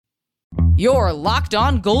Your Locked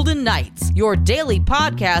On Golden Knights, your daily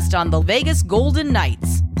podcast on the Vegas Golden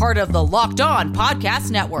Knights, part of the Locked On Podcast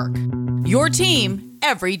Network. Your team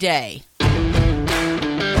every day.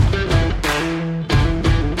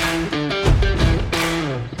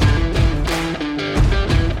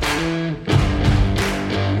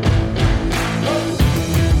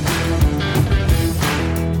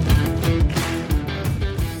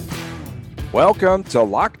 Welcome to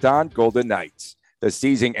Locked On Golden Knights. The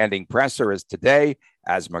season-ending presser is today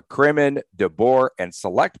as McCrimmon, DeBoer, and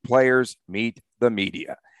select players meet the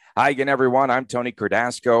media. Hi again, everyone. I'm Tony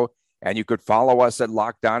Cardasco, and you could follow us at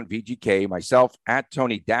Locked On VGK, myself at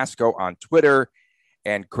Tony Dasco on Twitter,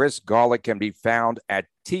 and Chris Gawlik can be found at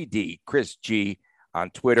TD Chris G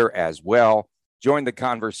on Twitter as well. Join the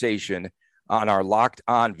conversation on our Locked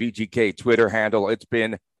On VGK Twitter handle. It's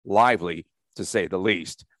been lively, to say the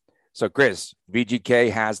least. So, Chris,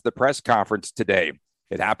 VGK has the press conference today.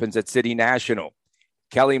 It happens at City National.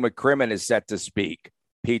 Kelly McCrimmon is set to speak.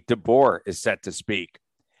 Pete DeBoer is set to speak.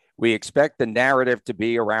 We expect the narrative to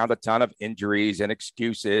be around a ton of injuries and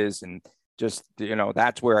excuses, and just,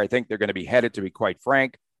 that's where I think they're going to be headed, to be quite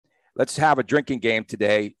frank. Let's have a drinking game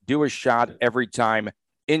today. Do a shot every time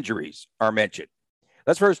injuries are mentioned.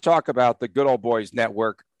 Let's first talk about the Good Old Boys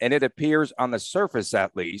Network, and it appears on the surface,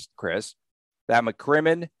 at least, Chris, that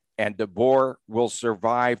McCrimmon and DeBoer will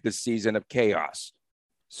survive the season of chaos.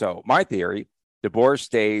 So my theory, DeBoer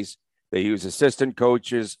stays. They use assistant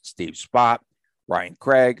coaches, Steve Spott, Ryan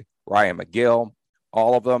Craig, Ryan McGill,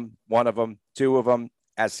 all of them, one of them, two of them,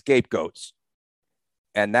 as scapegoats.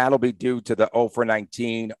 And that'll be due to the 0 for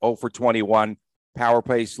 19, 0 for 21 power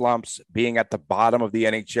play slumps, being at the bottom of the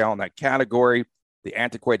NHL in that category, the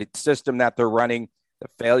antiquated system that they're running, the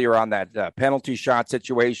failure on that penalty shot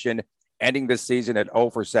situation, ending this season at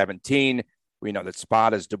 0 for 17. We know that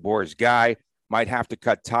Spott is DeBoer's guy, might have to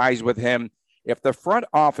cut ties with him. If the front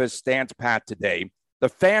office stands pat today, the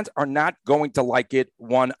fans are not going to like it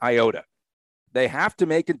one iota. They have to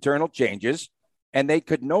make internal changes, and they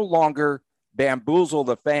could no longer bamboozle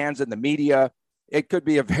the fans and the media. It could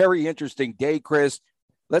be a very interesting day, Chris.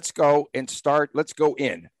 Let's go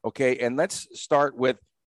in, okay? And let's start with,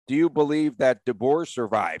 do you believe that DeBoer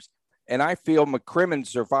survives? And I feel McCrimmon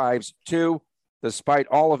survives too, despite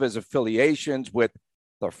all of his affiliations with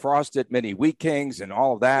the Frosted Mini Wheat Kings and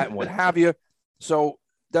all of that and what have you. So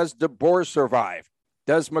does DeBoer survive?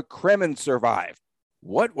 Does McCrimmon survive?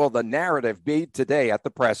 What will the narrative be today at the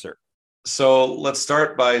presser? So let's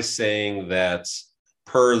start by saying that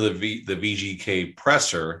per the VGK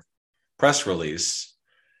press release,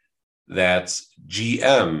 that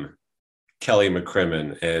GM Kelly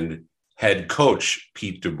McCrimmon and head coach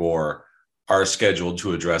Pete DeBoer are scheduled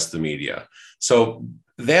to address the media. So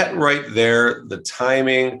that right there, the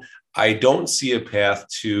timing, I don't see a path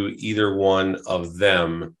to either one of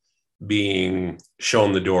them being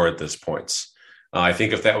shown the door at this point. I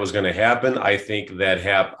think if that was going to happen, I think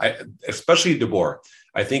that especially DeBoer.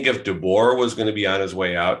 I think if DeBoer was going to be on his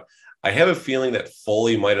way out, I have a feeling that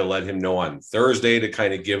Foley might have let him know on Thursday to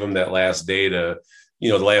kind of give him that last day to,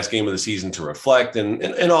 the last game of the season to reflect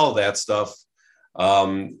and all of that stuff.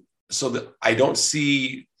 So that I don't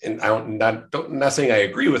see, and I'm not saying I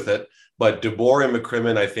agree with it, but DeBoer and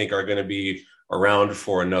McCrimmon, I think, are going to be around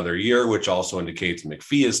for another year, which also indicates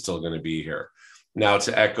McPhee is still going to be here. Now,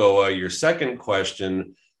 to echo your second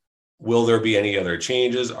question, will there be any other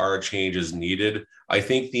changes? Are changes needed? I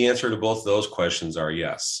think the answer to both those questions are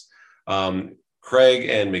yes. Craig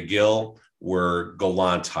and McGill were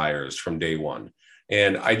Gallant hires from day one.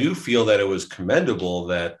 And I do feel that it was commendable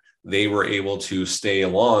that they were able to stay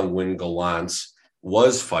along when Gallant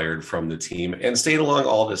was fired from the team and stayed along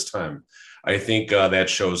all this time. I think that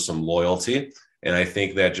shows some loyalty. And I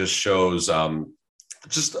think that just shows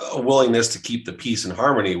just a willingness to keep the peace and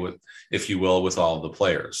harmony with, if you will, with all of the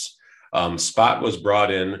players. Spott was brought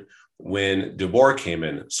in when DeBoer came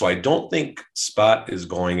in. So I don't think Spott is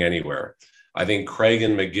going anywhere. I think Craig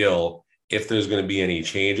and McGill, if there's going to be any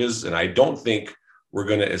changes, and I don't think we're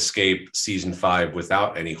going to escape season 5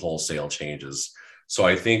 without any wholesale changes. So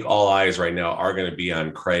I think all eyes right now are going to be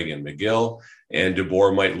on Craig and McGill, and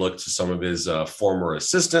DeBoer might look to some of his former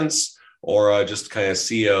assistants or just kind of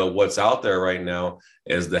see what's out there right now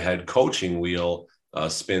as the head coaching wheel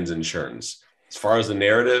spins and churns. As far as the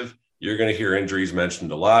narrative, you're going to hear injuries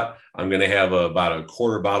mentioned a lot. I'm going to have about a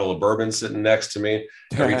quarter bottle of bourbon sitting next to me.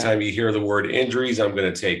 Every time you hear the word injuries, I'm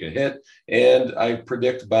going to take a hit. And I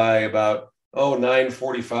predict by about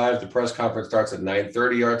 9:45. The press conference starts at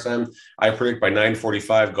 9:30 our time. I predict by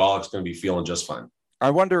 9:45, Gawlik's going to be feeling just fine. I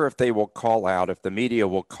wonder if they will call out, if the media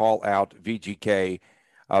will call out VGK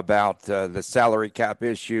about the salary cap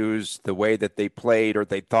issues, the way that they played, or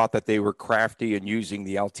they thought that they were crafty in using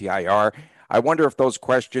the LTIR. I wonder if those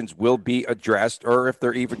questions will be addressed or if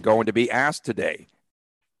they're even going to be asked today.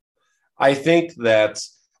 I think that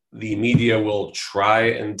the media will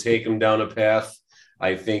try and take him down a path.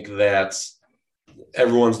 I think that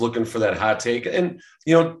everyone's looking for that hot take. And,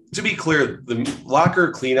 to be clear, the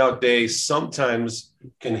locker cleanout day sometimes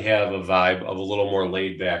can have a vibe of a little more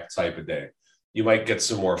laid back type of day. You might get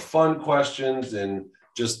some more fun questions and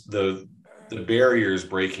just the barriers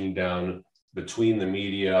breaking down between the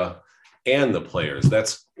media and the players.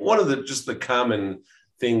 That's one of the common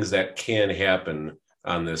things that can happen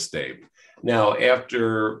on this day. Now,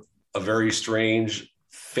 after a very strange,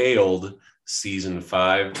 failed season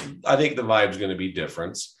 5, I think the vibe's going to be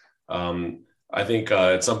different. I think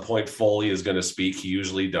at some point Foley is going to speak. He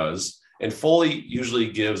usually does. And Foley usually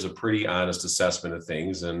gives a pretty honest assessment of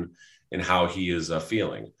things and how he is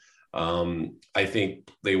feeling. I think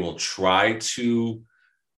they will try to,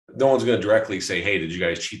 no one's going to directly say, hey, did you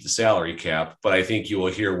guys cheat the salary cap? But I think you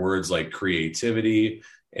will hear words like creativity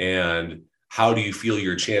and how do you feel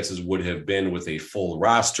your chances would have been with a full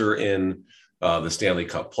roster in the Stanley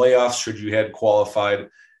Cup playoffs, should you had qualified?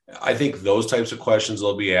 I think those types of questions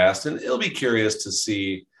will be asked, and it'll be curious to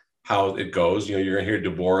see how it goes. You're going to hear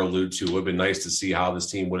DeBoer allude to, it would have been nice to see how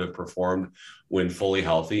this team would have performed when fully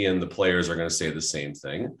healthy, and the players are going to say the same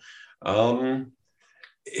thing.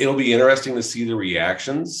 It'll be interesting to see the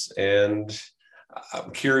reactions, and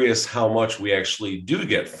I'm curious how much we actually do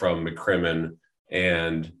get from McCrimmon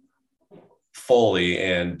and Foley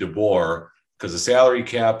and DeBoer, because the salary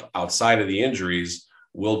cap outside of the injuries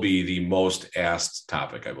will be the most asked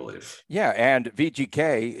topic, I believe. Yeah, and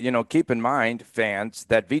VGK, keep in mind, fans,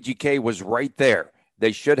 that VGK was right there.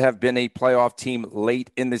 They should have been a playoff team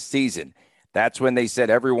late in the season. That's when they said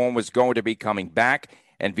everyone was going to be coming back,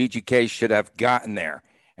 and VGK should have gotten there.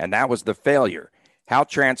 And that was the failure. How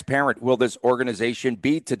transparent will this organization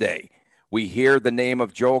be today? We hear the name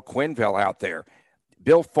of Joel Quenneville out there.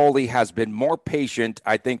 Bill Foley has been more patient,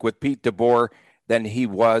 I think, with Pete DeBoer than he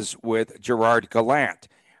was with Gerard Gallant.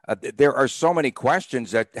 There are so many questions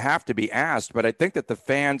that have to be asked, but I think that the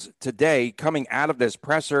fans today coming out of this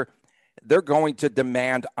presser, they're going to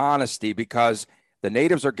demand honesty because the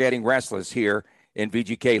natives are getting restless here in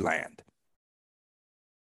VGK land.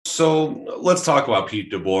 So let's talk about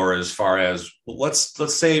Pete DeBoer as far as, let's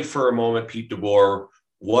say for a moment Pete DeBoer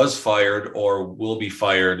was fired or will be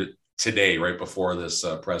fired today, right before this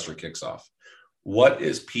presser kicks off. What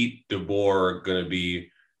is Pete DeBoer going to be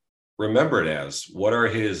remembered as? What are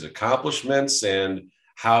his accomplishments and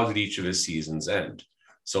how did each of his seasons end?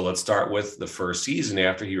 So let's start with the first season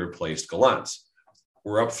after he replaced Gallant.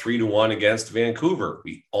 We're up 3-1 against Vancouver.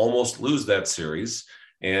 We almost lose that series.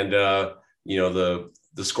 And,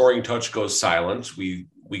 the scoring touch goes silent. We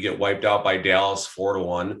get wiped out by Dallas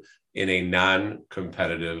 4-1 in a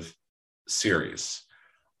non-competitive series.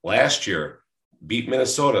 Last year, beat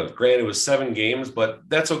Minnesota. Granted, it was 7 games, but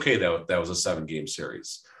that's okay. That was a 7-game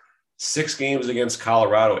series. 6 games against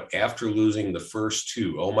Colorado after losing the first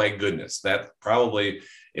 2. Oh my goodness. That probably,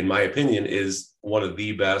 in my opinion, is one of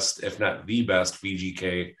the best, if not the best,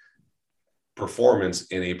 VGK performance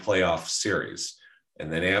in a playoff series.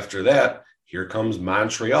 And then after that, here comes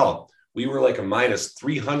Montreal. We were like a minus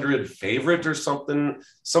 300 favorite or something,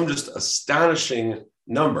 some just astonishing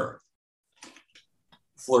number.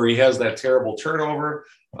 Fleury has that terrible turnover.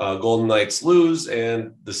 Golden Knights lose,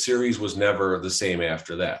 and the series was never the same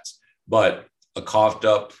after that. But a coughed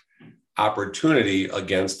up opportunity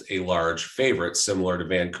against a large favorite, similar to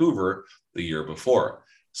Vancouver the year before.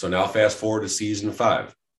 So now fast forward to season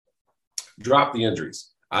 5. Drop the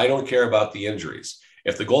injuries. I don't care about the injuries.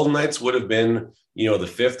 If the Golden Knights would have been, the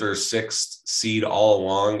 5th or 6th seed all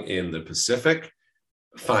along in the Pacific,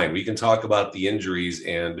 fine. We can talk about the injuries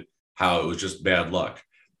and how it was just bad luck.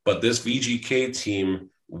 But this VGK team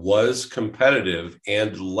was competitive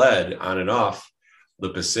and led on and off the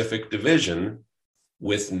Pacific Division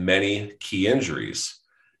with many key injuries.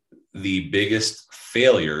 The biggest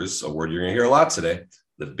failures, a word you're going to hear a lot today,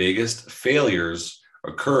 the biggest failures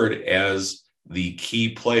occurred as the key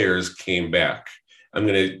players came back. I'm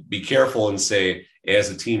going to be careful and say as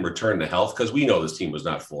the team returned to health, because we know this team was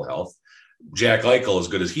not full health. Jack Eichel, as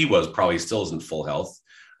good as he was, probably still isn't full health.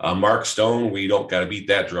 Mark Stone, we don't got to beat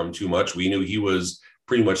that drum too much. We knew he was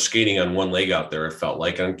pretty much skating on one leg out there, it felt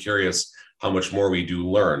like. I'm curious how much more we do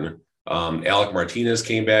learn. Alec Martinez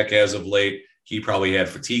came back as of late. He probably had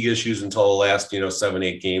fatigue issues until the last,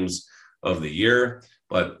 7-8 games of the year.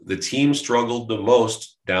 But the team struggled the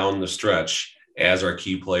most down the stretch as our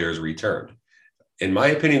key players returned. in my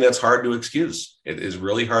opinion, that's hard to excuse. It is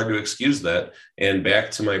really hard to excuse that. And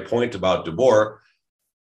back to my point about DeBoer,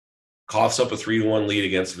 coughs up a 3-1 lead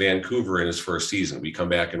against Vancouver in his first season. We come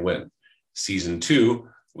back and win. Season 2,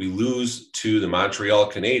 we lose to the Montreal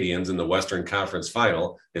Canadiens in the Western Conference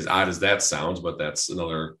Final, as odd as that sounds, but that's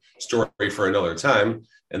another story for another time.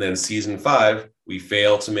 And then season 5, we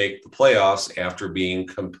fail to make the playoffs after being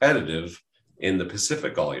competitive in the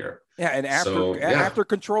Pacific all year. Yeah, and after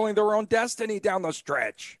controlling their own destiny down the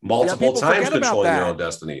stretch. Multiple times controlling their own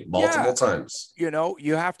destiny. Multiple times. You know,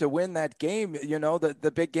 you have to win that game, you know,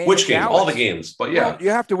 the big game. Which game? Dallas. All the games, but yeah. Well, you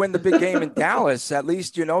have to win the big game in Dallas, at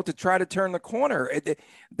least, you know, to try to turn the corner.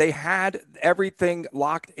 They had everything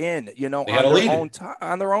locked in, you know,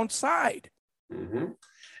 on their own side. Mm-hmm.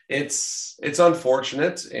 It's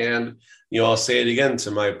unfortunate. And, you know, I'll say it again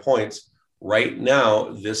to my point. Right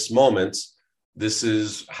now, this moment, this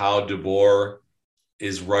is how DeBoer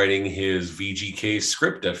is writing his VGK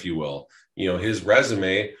script, if you will. You know, his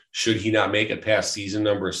resume, should he not make it past season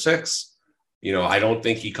number 6, you know, I don't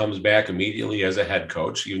think he comes back immediately as a head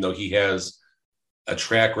coach, even though he has a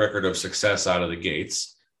track record of success out of the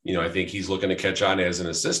gates. You know, I think he's looking to catch on as an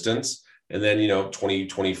assistant. And then, you know,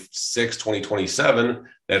 2026, 2027,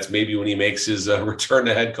 that's maybe when he makes his return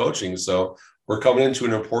to head coaching. So we're coming into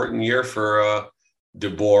an important year for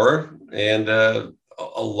DeBoer and a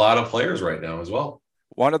lot of players right now as well.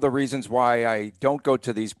 One of the reasons why I don't go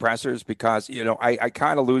to these pressers, because, you know, I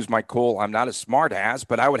kind of lose my cool. I'm not a smart ass,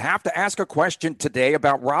 but I would have to ask a question today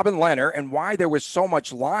about Robin Lehner and why there was so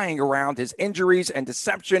much lying around his injuries and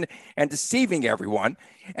deception and deceiving everyone.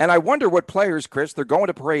 And I wonder what players, Chris, they're going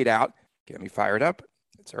to parade out. Get me fired up.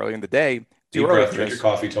 It's early in the day. Deep breath, drink your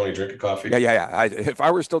coffee, Tony. Drink your coffee. Yeah. If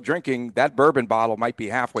I were still drinking, that bourbon bottle might be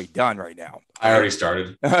halfway done right now. I already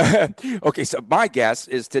started. Okay, so my guess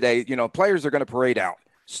is today, you know, players are going to parade out.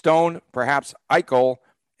 Stone, perhaps Eichel,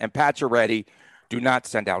 and Pacioretty. Do not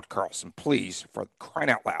send out Carlson, please, for crying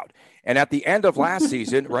out loud. And at the end of last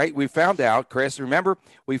season, right, we found out, Chris, remember,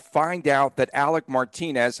 we find out that Alec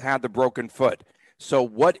Martinez had the broken foot. So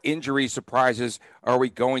what injury surprises are we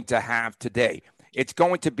going to have today? It's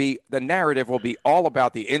going to be, the narrative will be all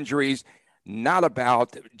about the injuries, not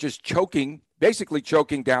about just basically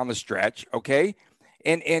choking down the stretch, okay?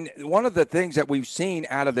 And one of the things that we've seen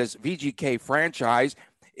out of this VGK franchise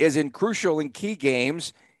is in crucial and key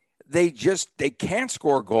games, they can't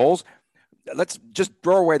score goals. Let's just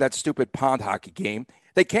throw away that stupid pond hockey game.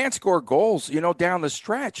 They can't score goals, you know, down the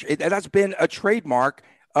stretch. That's been a trademark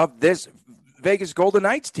of this Vegas Golden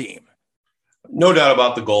Knights team. No doubt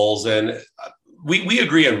about the goals. And we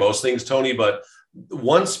agree on most things, Tony, but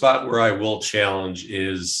one spot where I will challenge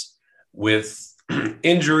is with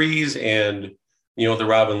injuries and, you know, the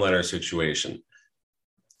Robin Lehner situation.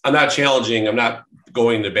 I'm not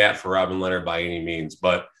going to bat for Robin Lehner by any means,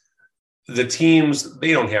 but the teams,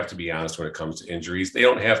 they don't have to be honest when it comes to injuries. They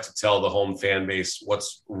don't have to tell the home fan base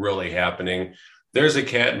what's really happening. There's a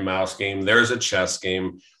cat and mouse game. There's a chess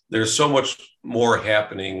game. There's so much more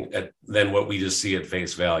happening than what we just see at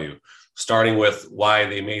face value, starting with why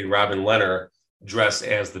they made Robin Lehner dress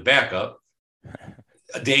as the backup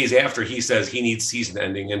days after he says he needs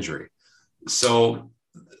season-ending injury. So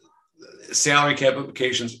salary cap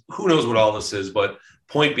implications, who knows what all this is, but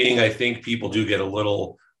point being, I think people do get a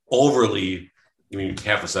little overly, give me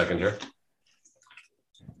half a second here.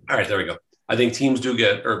 All right, there we go. I think teams do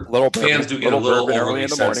get, or fans do get a little overly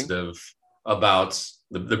sensitive about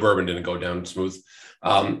the bourbon didn't go down smooth.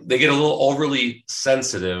 They get a little overly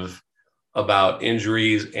sensitive about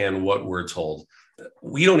injuries and what we're told.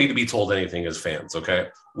 We don't need to be told anything as fans, okay?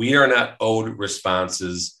 We are not owed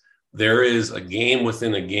responses. There is a game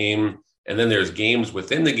within a game, and then there's games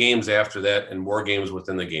within the games after that and more games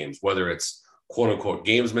within the games, whether it's quote-unquote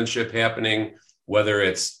gamesmanship happening, whether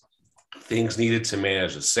it's things needed to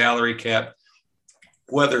manage a salary cap,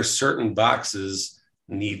 whether certain boxes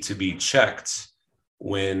need to be checked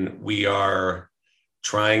when we are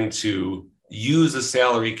trying to use the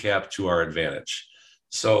salary cap to our advantage.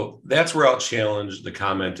 So that's where I'll challenge the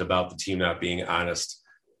comment about the team not being honest.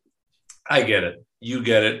 I get it. You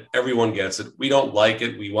get it. Everyone gets it. We don't like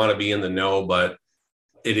it. We want to be in the know, but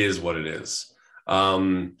it is what it is.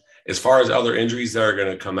 As far as other injuries that are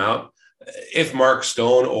going to come out, if Mark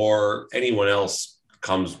Stone or anyone else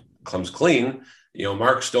comes clean, you know,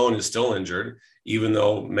 Mark Stone is still injured, even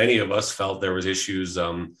though many of us felt there was issues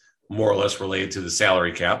more or less related to the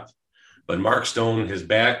salary cap. But Mark Stone, his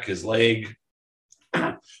back, his leg,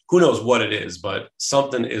 who knows what it is, but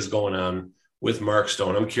something is going on with Mark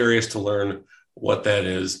Stone. I'm curious to learn what that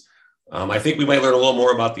is. I think we might learn a little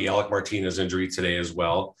more about the Alec Martinez injury today as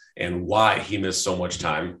well and why he missed so much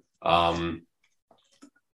time.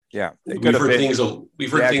 Yeah, we've heard things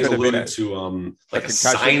alluded to like a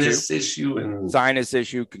sinus too. issue and sinus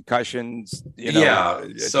issue, concussions,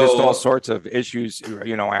 so just all sorts of issues,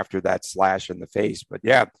 after that slash in the face. But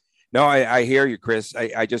yeah, no, I hear you, Chris.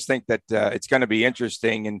 I just think that it's going to be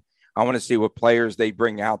interesting, and I want to see what players they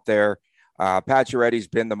bring out there. Pacioretty's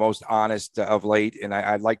been the most honest of late, and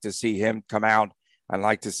I'd like to see him come out. I'd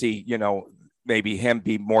like to see, maybe him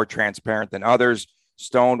be more transparent than others.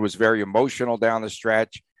 Stone was very emotional down the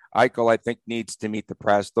stretch. Eichel, I think, needs to meet the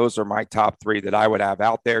press. Those are my top three that I would have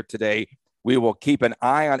out there today. We will keep an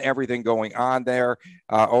eye on everything going on there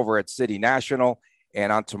over at City National.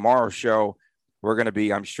 And on tomorrow's show, we're going to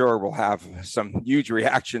be, I'm sure we'll have some huge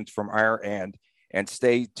reactions from our end. And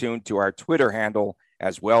stay tuned to our Twitter handle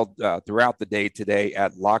as well throughout the day today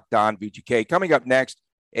at Locked On VGK. Coming up next,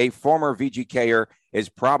 a former VGKer is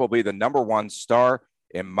probably the number one star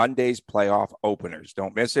in Monday's playoff openers.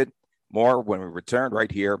 Don't miss it. More when we return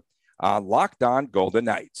right here on Locked On Golden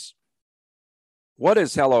Knights. What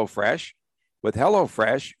is HelloFresh? With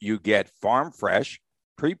HelloFresh, you get farm fresh,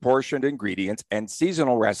 pre-portioned ingredients and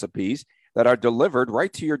seasonal recipes that are delivered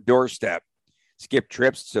right to your doorstep. Skip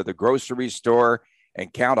trips to the grocery store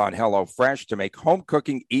and count on HelloFresh to make home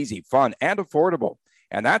cooking easy, fun, and affordable.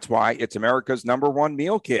 And that's why it's America's #1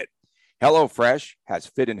 meal kit. HelloFresh has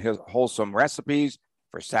fit and wholesome recipes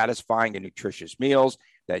for satisfying and nutritious meals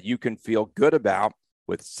that you can feel good about,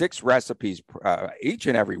 with 6 recipes each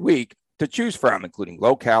and every week to choose from, including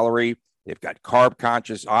low calorie. They've got carb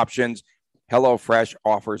conscious options. HelloFresh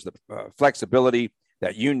offers the flexibility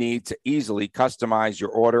that you need to easily customize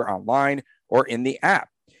your order online or in the app,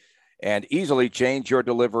 and easily change your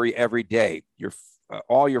delivery every day.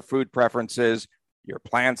 All your food preferences, your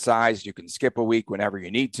plan size, you can skip a week whenever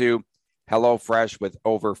you need to. HelloFresh with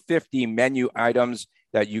over 50 menu items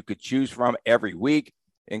that you could choose from every week,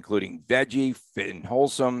 including veggie, fit and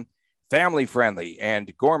wholesome, family-friendly,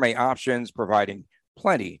 and gourmet options, providing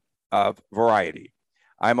plenty of variety.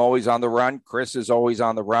 I'm always on the run. Chris is always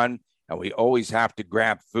on the run, and we always have to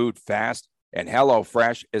grab food fast, and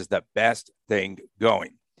HelloFresh is the best thing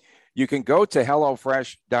going. You can go to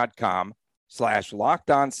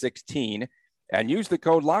HelloFresh.com/LockedOn16 and use the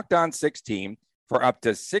code LockedOn16 for up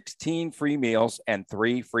to 16 free meals and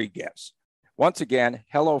 3 free gifts. Once again,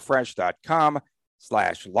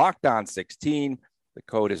 HelloFresh.com/LockedOn16. The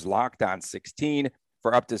code is LockedOn16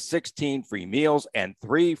 for up to 16 free meals and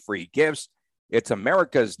 3 free gifts. It's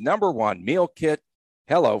America's #1 meal kit,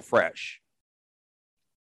 HelloFresh.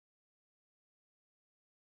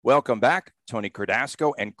 Welcome back, Tony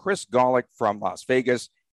Cardasco and Chris Golick from Las Vegas.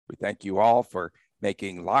 We thank you all for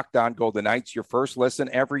making Locked On Golden Knights your first listen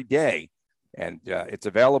every day. And it's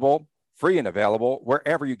available, free and available,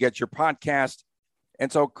 wherever you get your podcast.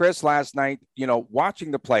 And so, Chris, last night,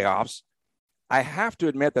 watching the playoffs, I have to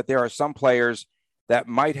admit that there are some players that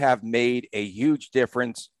might have made a huge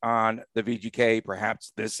difference on the VGK,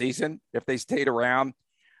 perhaps this season, if they stayed around.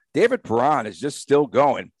 David Perron is just still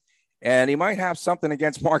going. And he might have something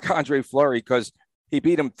against Marc-Andre Fleury because he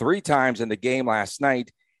beat him 3 times in the game last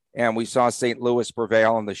night. And we saw St. Louis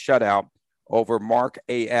prevail in the shutout over Mark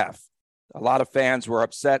AF. A lot of fans were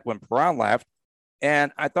upset when Perron left.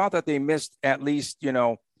 And I thought that they missed at least,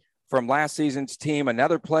 from last season's team,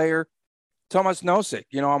 another player, Tomas Nosek.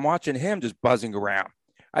 I'm watching him just buzzing around.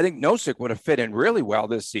 I think Nosek would have fit in really well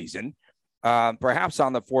this season, perhaps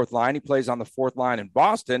on the 4th line. He plays on the 4th line in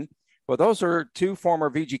Boston. But those are 2 former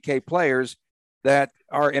VGK players that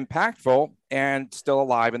are impactful and still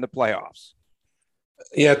alive in the playoffs.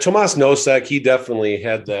 Yeah, Tomas Nosek, he definitely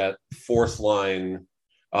had that 4th line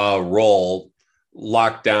role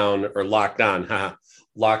locked up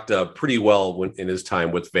pretty well in his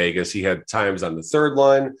time with Vegas. He had times on the 3rd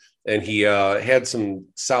line, and he had some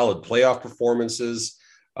solid playoff performances.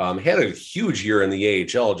 Had a huge year in the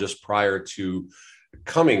AHL just prior to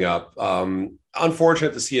coming up.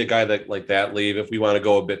 Unfortunate to see a guy like that leave. If we want to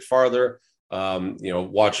go a bit farther,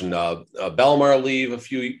 watching Bellemare leave a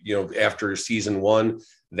few, after season 1,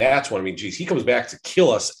 that's when, he comes back to kill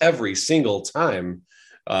us every single time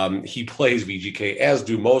he plays VGK, as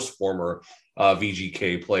do most former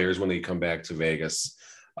VGK players when they come back to Vegas.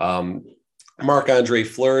 Marc-Andre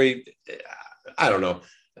Fleury, I don't know.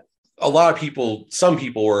 Some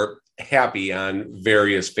people were happy on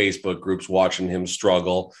various Facebook groups watching him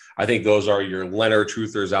struggle. I think those are your Leonard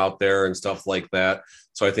truthers out there and stuff like that.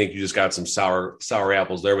 So I think you just got some sour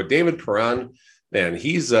apples there. But David Perron, man,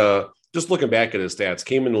 he's just looking back at his stats,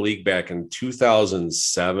 came in the league back in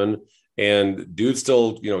 2007, and dude's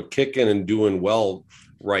still, kicking and doing well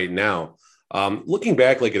right now. Looking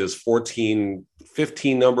back at his 14,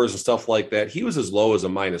 15 numbers and stuff like that, he was as low as a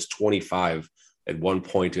 -25 at one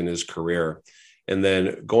point in his career. And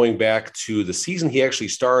then going back to the season he actually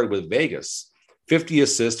started with Vegas, 50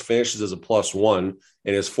 assists, finishes as a +1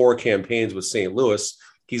 in his 4 campaigns with St. Louis.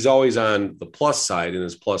 He's always on the plus side in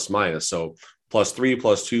his plus minus. So +3,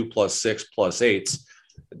 +2, +6, +8,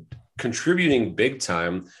 contributing big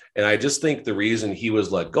time. And I just think the reason he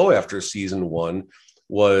was let go after season 1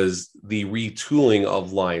 was the retooling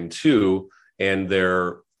of line 2 and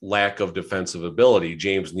their lack of defensive ability.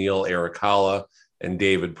 James Neal, Eric Haula, and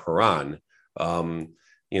David Perron.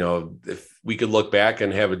 If we could look back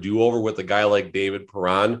and have a do-over with a guy like David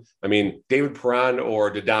Perron, I mean, David Perron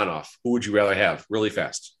or Dodonov, who would you rather have? Really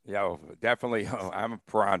fast. Yeah, definitely. I'm a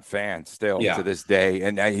Perron fan still to this day.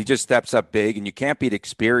 And he just steps up big, and you can't beat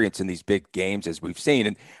experience in these big games as we've seen.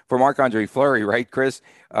 And for Marc-Andre Fleury, right, Chris?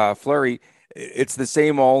 Fleury, it's the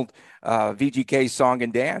same old VGK song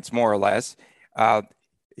and dance, more or less.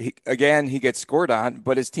 He gets scored on,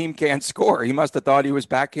 but his team can't score. He must have thought he was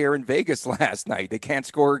back here in Vegas last night. They can't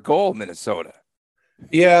score a goal, Minnesota.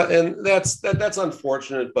 Yeah, and that's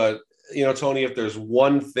unfortunate. But, Tony, if there's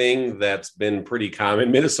one thing that's been pretty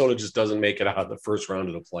common, Minnesota just doesn't make it out of the first round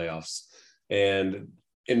of the playoffs. And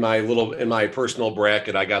in my personal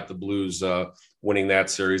bracket, I got the Blues winning that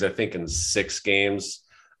series, I think, in 6 games.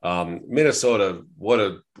 Minnesota, what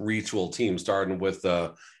a retool team, starting with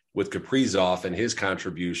Kaprizov and his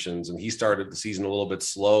contributions. And he started the season a little bit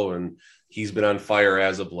slow, and he's been on fire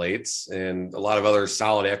as of late, and a lot of other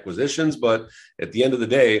solid acquisitions. But at the end of the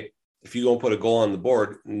day, if you don't put a goal on the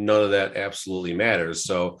board, none of that absolutely matters.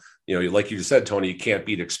 So, like you just said, Tony, you can't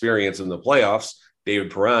beat experience in the playoffs.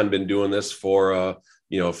 David Perron been doing this for,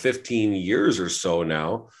 15 years or so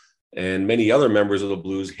now. And many other members of the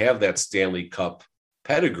Blues have that Stanley Cup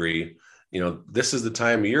pedigree. This is the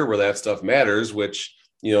time of year where that stuff matters, which,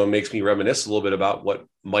 makes me reminisce a little bit about what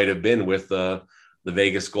might have been with the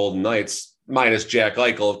Vegas Golden Knights, minus Jack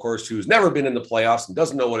Eichel, of course, who's never been in the playoffs and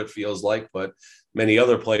doesn't know what it feels like. But many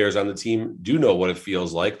other players on the team do know what it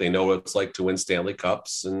feels like. They know what it's like to win Stanley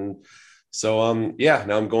Cups. And so,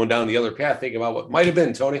 now I'm going down the other path, thinking about what might have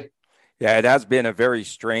been, Tony. Yeah, it has been a very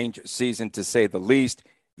strange season, to say the least.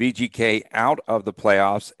 VGK out of the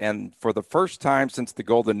playoffs, and for the first time since the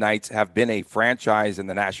Golden Knights have been a franchise in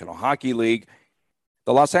the National Hockey League,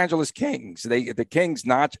 the Los Angeles Kings, the Kings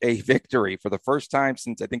notch a victory for the first time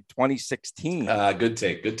since, I think, 2016. Good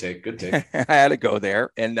take. I had to go there.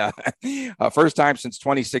 And first time since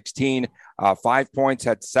 2016, 5 points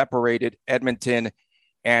had separated Edmonton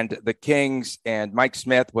and the Kings, and Mike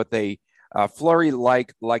Smith with a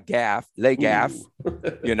Fleury-like leg gaff,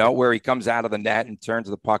 where he comes out of the net and turns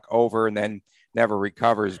the puck over and then never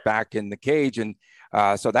recovers back in the cage. And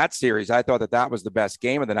so that series, I thought that was the best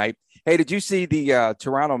game of the night. Hey, did you see the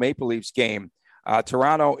Toronto Maple Leafs game?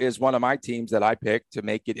 Toronto is one of my teams that I picked to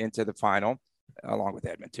make it into the final, along with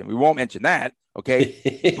Edmonton. We won't mention that, okay?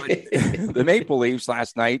 But the Maple Leafs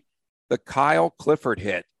last night, the Kyle Clifford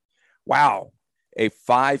hit. Wow, a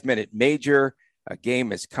 5-minute major, a game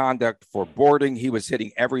misconduct for boarding. He was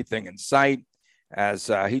hitting everything in sight as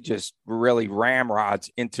he just really ramrods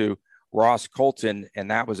into Ross Colton, and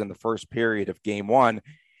that was in the first period of game 1.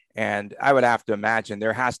 And I would have to imagine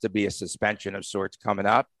there has to be a suspension of sorts coming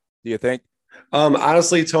up. Do you think?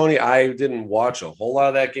 Honestly, Tony, I didn't watch a whole lot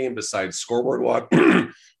of that game besides scoreboard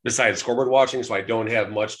watching, so I don't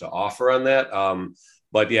have much to offer on that.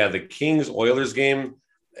 But yeah, the Kings-Oilers game,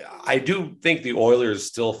 I do think the Oilers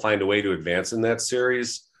still find a way to advance in that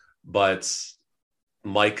series. But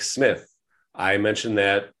Mike Smith, I mentioned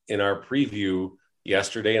that in our preview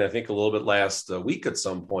yesterday, and I think a little bit last week at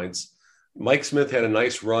some points. Mike Smith had a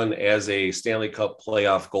nice run as a Stanley Cup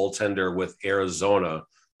playoff goaltender with Arizona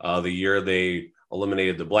the year they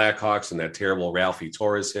eliminated the Blackhawks, and that terrible Ralphie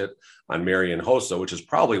Torres hit on Marian Hossa, which is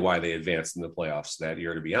probably why they advanced in the playoffs that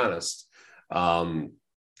year, to be honest.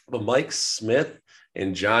 But Mike Smith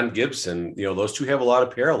and John Gibson, those two have a lot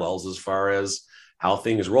of parallels as far as how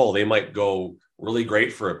things roll. They might go really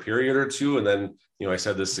great for a period or two, and then, I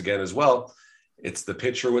said this again as well, it's the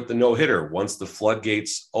pitcher with the no-hitter. Once the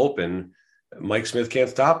floodgates open, Mike Smith can't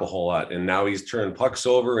stop a whole lot. And now he's turned pucks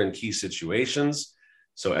over in key situations.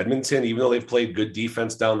 So Edmonton, even though they've played good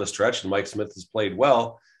defense down the stretch and Mike Smith has played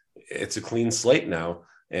well, it's a clean slate now.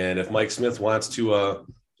 And if Mike Smith wants to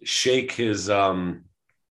shake his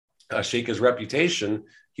reputation,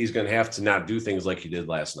 he's going to have to not do things like he did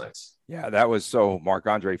last night. Yeah, that was so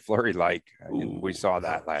Marc-Andre Fleury-like. We saw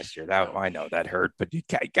that last year. I know that hurt, but you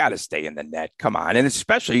got to stay in the net. Come on. And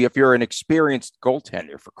especially if you're an experienced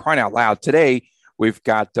goaltender, for crying out loud. Today, we've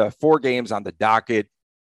got 4 games on the docket.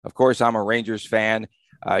 Of course, I'm a Rangers fan.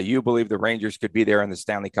 You believe the Rangers could be there in the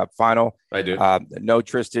Stanley Cup final. I do. No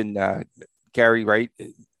Tristan Carey, right?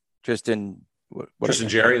 Tristan. Tristan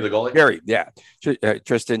Jerry, the goalie. Jerry, yeah.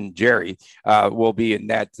 Tristan Jerry will be in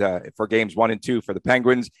that for games 1 and 2 for the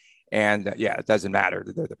Penguins. And it doesn't matter.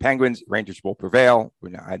 The Penguins, Rangers will prevail.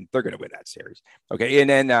 And they're going to win that series. Okay. And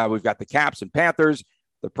then we've got the Caps and Panthers,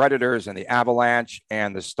 the Predators and the Avalanche,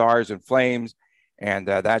 and the Stars and Flames. And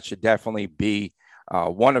that should definitely be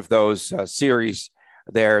one of those series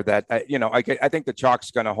there that, I think the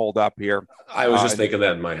chalk's going to hold up here. I was just thinking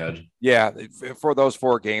that in my head. Yeah. For those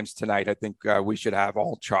 4 games tonight, I think we should have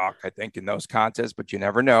all chalk, I think, in those contests, but you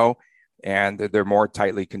never know. And they're more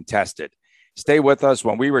tightly contested. Stay with us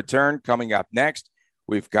when we return. Coming up next,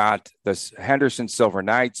 we've got the Henderson Silver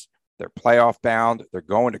Knights. They're playoff bound. They're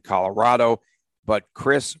going to Colorado, but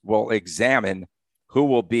Chris will examine who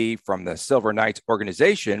will be from the Silver Knights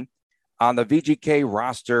organization on the VGK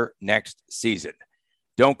roster next season.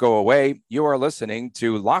 Don't go away. You are listening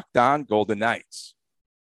to Locked On Golden Knights.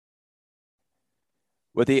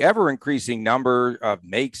 With the ever-increasing number of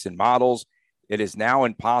makes and models, it is now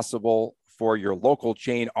impossible for your local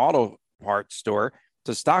chain auto parts store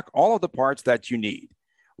to stock all of the parts that you need.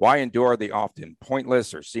 Why endure the often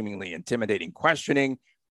pointless or seemingly intimidating questioning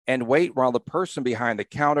and wait while the person behind the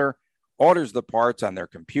counter orders the parts on their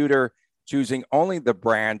computer, choosing only the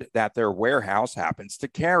brand that their warehouse happens to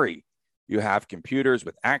carry? You have computers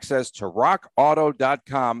with access to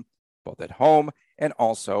rockauto.com, both at home and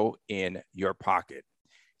also in your pocket.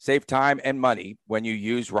 Save time and money when you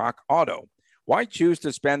use Rock Auto. Why choose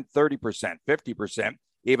to spend 30%, 50%,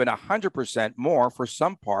 even 100% more for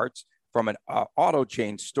some parts from an auto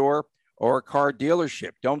chain store or a car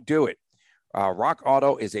dealership? Don't do it. Rock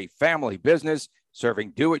Auto is a family business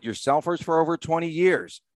serving do-it-yourselfers for over 20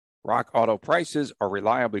 years. Rock Auto prices are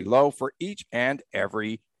reliably low for each and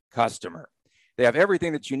every customer. They have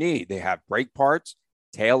everything that you need. They have brake parts,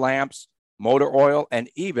 tail lamps, motor oil, and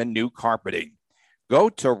even new carpeting. Go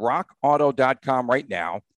to rockauto.com right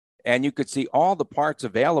now, and you could see all the parts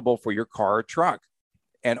available for your car or truck.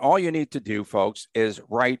 And all you need to do, folks, is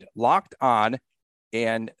write Locked On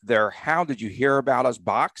in their How Did You Hear About Us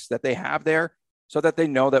box that they have there so that they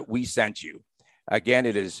know that we sent you. Again,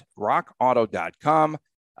 it is rockauto.com.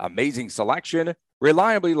 Amazing selection,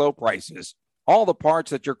 reliably low prices, all the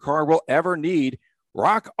parts that your car will ever need.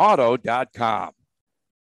 rockauto.com.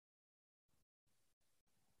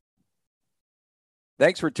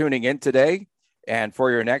 Thanks for tuning in today. And for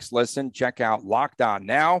your next listen, check out Locked On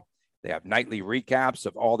Now. They have nightly recaps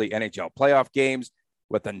of all the NHL playoff games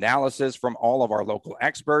with analysis from all of our local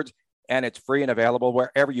experts, and it's free and available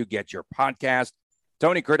wherever you get your podcast.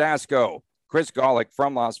 Tony Cardasco, Chris Golick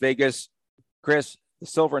from Las Vegas. Chris, the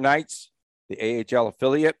Silver Knights, the AHL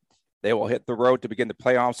affiliate, they will hit the road to begin the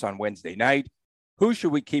playoffs on Wednesday night. Who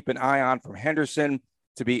should we keep an eye on from Henderson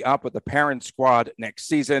to be up with the parent squad next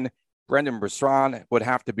season? Brendan Brisson would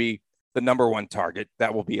have to be the number one target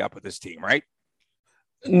that will be up with this team, right?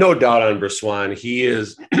 No doubt on Brisson. He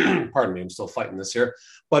is, pardon me, I'm still fighting this here,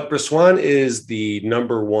 but Brisson is the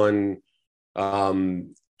number one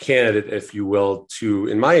candidate, if you will, to,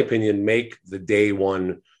 in my opinion, make the day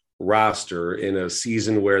one roster in a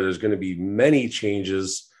season where there's going to be many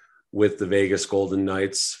changes with the Vegas Golden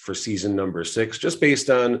Knights for season number 6, just based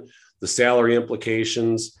on the salary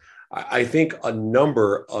implications. I think a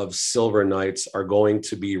number of Silver Knights are going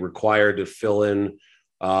to be required to fill in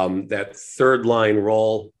that third line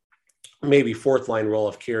role, maybe fourth line role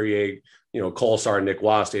if Carrier, Kolesar, Nick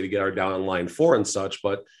Waste to get our down line 4 and such.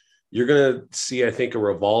 But you're going to see, I think, a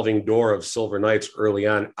revolving door of Silver Knights early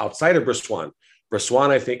on outside of Brisson.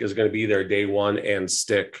 Brisson, I think, is going to be their day one and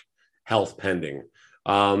stick, health pending.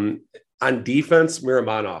 On defense,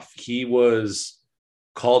 Miramonov, he was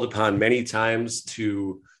called upon many times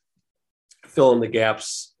to fill in the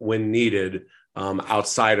gaps when needed,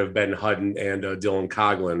 outside of Ben Hutton and Dylan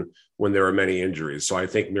Coghlan when there were many injuries. So I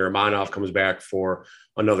think Miramonov comes back for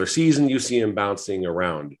another season. You see him bouncing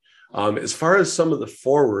around. As far as some of the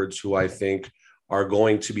forwards who I think are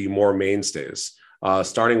going to be more mainstays,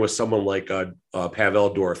 starting with someone like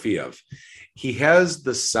Pavel Dorofeev. He has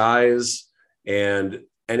the size and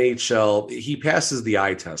NHL, he passes the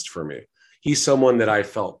eye test for me. He's someone that I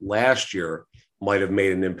felt last year might have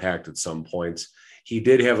made an impact at some point. He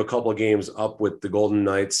did have a couple of games up with the Golden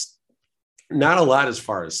Knights. Not a lot as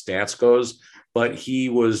far as stats goes, but he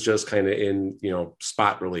was just kind of in,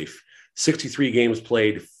 spot relief. 63 games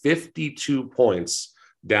played, 52 points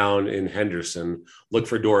down in Henderson. Look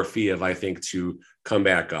for Dorofeev, I think, to come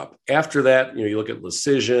back up. After that, you look at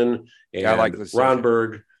Lecision and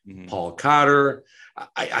Ronberg, Paul Cotter.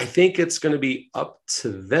 I think it's going to be up to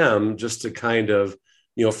them just to kind of,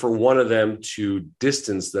 for one of them to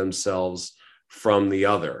distance themselves from the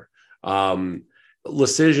other.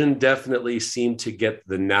 Lecision definitely seemed to get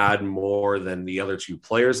the nod more than the other two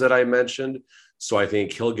players that I mentioned. So I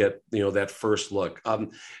think he'll get, that first look.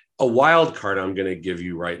 A wild card I'm going to give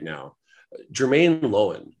you right now, Jermaine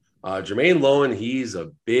Loewen. Jermaine Loewen, he's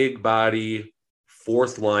a big body,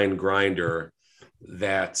 fourth line grinder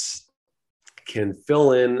that can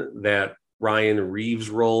fill in that Ryan Reaves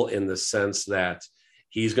role in the sense that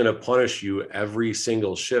he's going to punish you every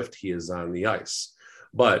single shift he is on the ice.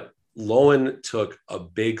 But Loewen took a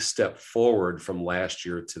big step forward from last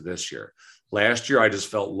year to this year. Last year, I just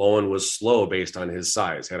felt Loewen was slow based on his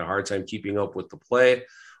size, had a hard time keeping up with the play.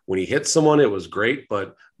 When he hit someone, it was great,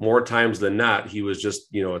 but more times than not, he was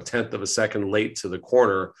just, a tenth of a second late to the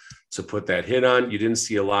corner to put that hit on. You didn't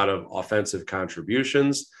see a lot of offensive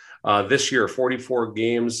contributions. This year, 44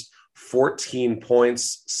 games, 14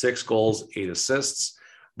 points, 6 goals, 8 assists.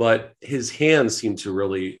 But his hands seem to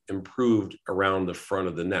really improved around the front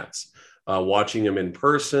of the nets. Watching him in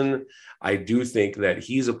person, I do think that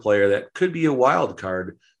he's a player that could be a wild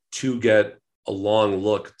card to get a long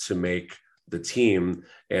look to make the team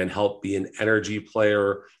and help be an energy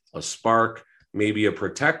player, a spark, maybe a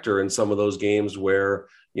protector in some of those games where,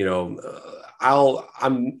 I'm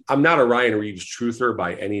not a Ryan Reaves truther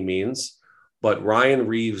by any means, but Ryan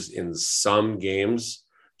Reaves in some games,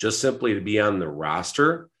 just simply to be on the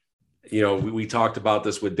roster. We talked about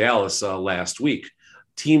this with Dallas last week.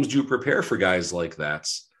 Teams do prepare for guys like that.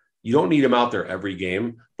 You don't need him out there every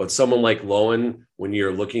game, but someone like Loewen, when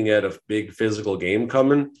you're looking at a big physical game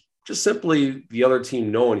coming, just simply the other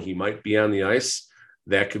team knowing he might be on the ice,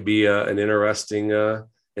 that could be an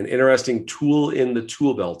interesting tool in the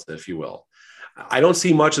tool belt, if you will. I don't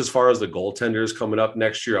see much as far as the goaltenders coming up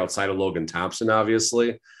next year outside of Logan Thompson,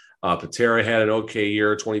 obviously. Patera had an okay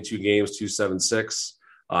year, 22 games, 276,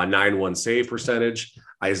 9-1 save percentage.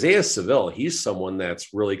 Isaiah Seville, he's someone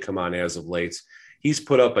that's really come on as of late. He's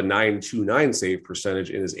put up a 9.29 save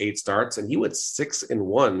percentage in his 8 starts, and he went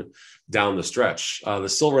 6-1 down the stretch. The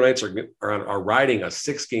Silver Knights are riding a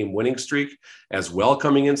 6-game winning streak as well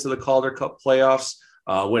coming into the Calder Cup playoffs.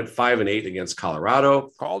 Went 5-8 against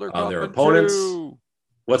Colorado. Calder Cup their opponents. 2.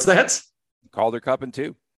 What's that? Calder Cup and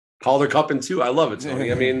 2. Calder Cup and 2. I love it,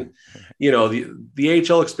 Tony. I mean, the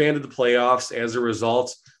AHL expanded the playoffs as a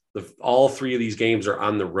result. All 3 of these games are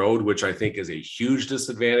on the road, which I think is a huge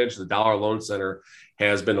disadvantage. The Dollar Loan Center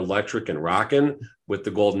has been electric and rocking with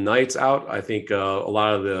the Golden Knights out. I think a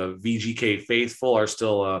lot of the VGK faithful are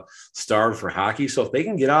still starved for hockey. So if they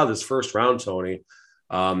can get out of this first round, Tony,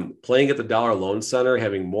 playing at the Dollar Loan Center,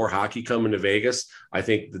 having more hockey coming to Vegas, I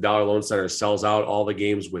think the Dollar Loan Center sells out all the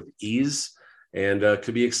games with ease and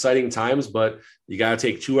could be exciting times. But you got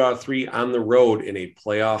to take 2 out of 3 on the road in a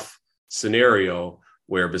playoff scenario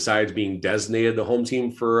where, besides being designated the home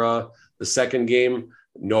team for the second game,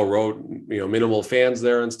 no road, minimal fans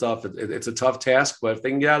there and stuff. It's a tough task, but if they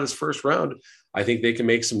can get out of this first round, I think they can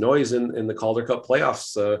make some noise in the Calder Cup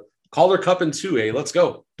playoffs. Calder Cup in 2, let's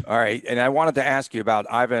go. All right. And I wanted to ask you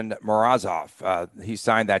about Ivan Morozov. He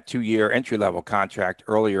signed that 2-year entry-level contract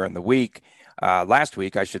earlier in the week, last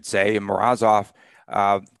week, I should say. And Morozov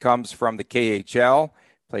comes from the KHL,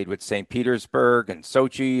 played with St. Petersburg and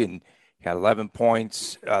Sochi, and had 11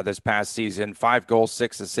 points this past season, 5 goals,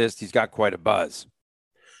 6 assists. He's got quite a buzz.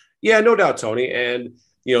 Yeah, no doubt, Tony. And,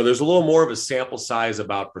 there's a little more of a sample size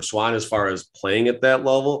about Persoin as far as playing at that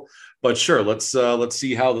level. But sure, let's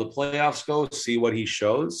see how the playoffs go, see what he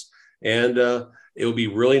shows. And it would be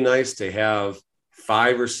really nice to have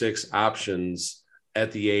 5 or 6 options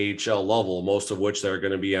at the AHL level, most of which they're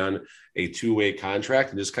going to be on a 2-way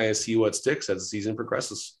contract, and just kind of see what sticks as the season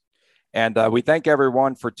progresses. And we thank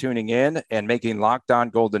everyone for tuning in and making Locked On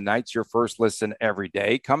Golden Knights your first listen every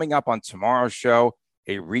day. Coming up on tomorrow's show,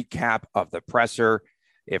 a recap of the presser.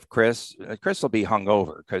 If Chris will be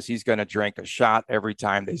hungover because he's going to drink a shot every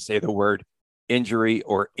time they say the word injury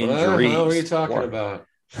or injuries. What are you talking about?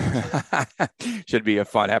 Should be a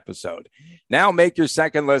fun episode. Now make your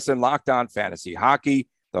second listen Locked On Fantasy Hockey.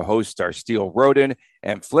 The hosts are Steele Roden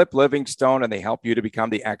and Flip Livingstone, and they help you to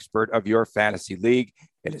become the expert of your fantasy league.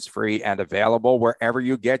 It is free and available wherever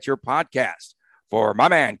you get your podcast. For my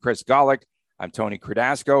man, Chris Golick, I'm Tony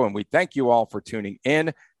Cardasco, and we thank you all for tuning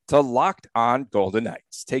in to Locked On Golden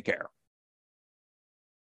Knights. Take care.